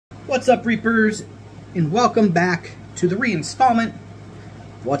What's up, Reapers, and welcome back to the reinstallment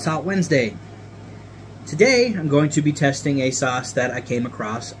What's Hot Wednesday. Today I'm going to be testing a sauce that I came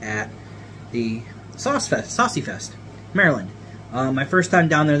across at the Saucy Fest, Maryland. My first time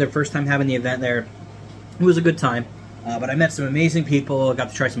down there, the first time having the event there. It was a good time, but I met some amazing people,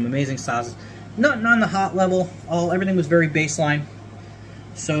 got to try some amazing sauces. Nothing on the hot level, everything was very baseline.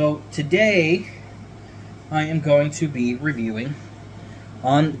 So today I am going to be reviewing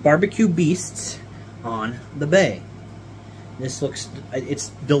on BBQ Beasts on the Bay. This looks, it's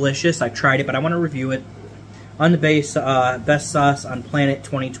delicious. I've tried it, but I want to review it. On the Bay, best sauce on planet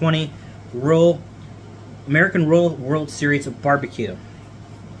 2020, American Royal World Series of Barbecue.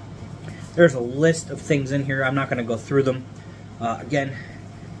 There's a list of things in here. I'm not going to go through them. Again,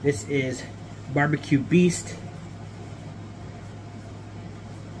 this is BBQ Beast.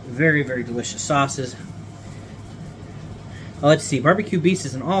 Very, very delicious sauces. Let's see. BBQ Beast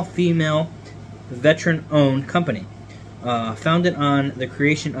is an all-female, veteran-owned company, founded on the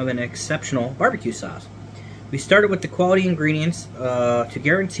creation of an exceptional barbecue sauce. We started with the quality ingredients to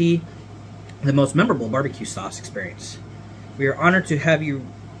guarantee the most memorable barbecue sauce experience. We are honored to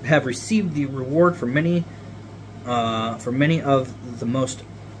have received the reward for many of the most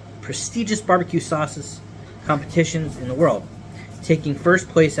prestigious barbecue sauces competitions in the world, taking first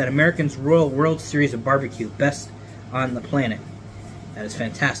place at American's Royal World Series of Barbecue, best on the planet. That is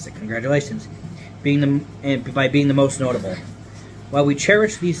fantastic. Congratulations. By being the most notable. While we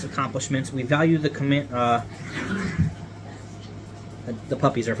cherish these accomplishments, we value the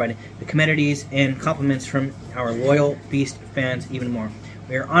puppies are fighting. The communities and compliments from our loyal Beast fans even more.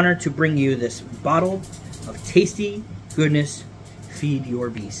 We are honored to bring you this bottle of tasty goodness. Feed your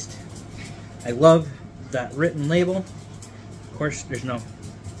beast. I love that written label. Of course, there's no.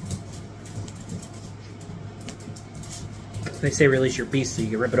 They say release your beast so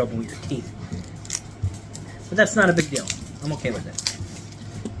you can rip it open with your teeth. But that's not a big deal. I'm okay with it.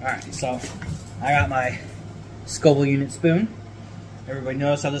 Alright, so I got my Scoville unit spoon. Everybody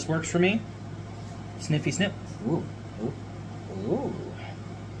knows how this works for me. Sniffy snip. Ooh. Ooh. Ooh.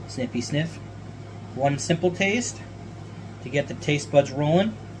 Sniffy sniff. One simple taste to get the taste buds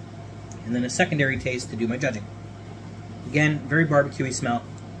rolling. And then a secondary taste to do my judging. Again, very barbecuey smell.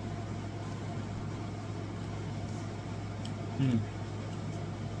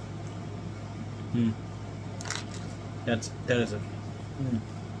 That is a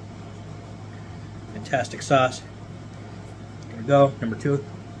fantastic sauce. There we go, number 2.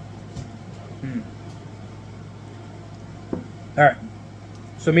 Alright,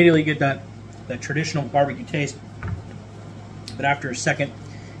 so immediately you get that traditional barbecue taste, but after a second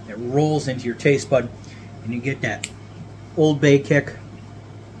it rolls into your taste bud and you get that Old Bay kick.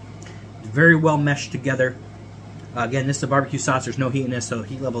 It's very well meshed together. Again, this is a barbecue sauce. There's no heat in this, so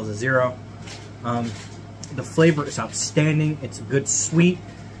heat level is a 0. The flavor is outstanding. It's a good sweet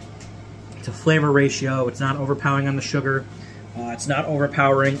to flavor ratio. It's not overpowering on the sugar. It's not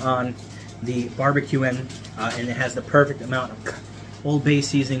overpowering on the barbecue end, and it has the perfect amount of Old Bay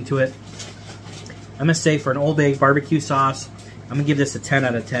seasoning to it. I'm gonna say for an Old Bay barbecue sauce, I'm gonna give this a 10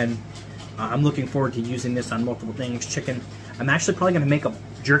 out of 10. I'm looking forward to using this on multiple things. Chicken. I'm actually probably gonna make a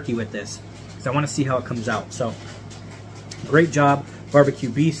jerky with this because I want to see how it comes out. So. Great job, BBQ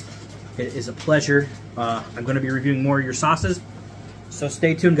Beast. It is a pleasure. I'm going to be reviewing more of your sauces, so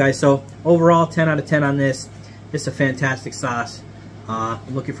stay tuned, guys. So overall, 10 out of 10 on this. This is a fantastic sauce.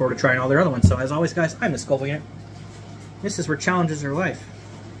 I'm looking forward to trying all their other ones. So as always, guys, I'm the Scoville Unit. This is where challenges are life.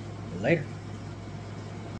 Later.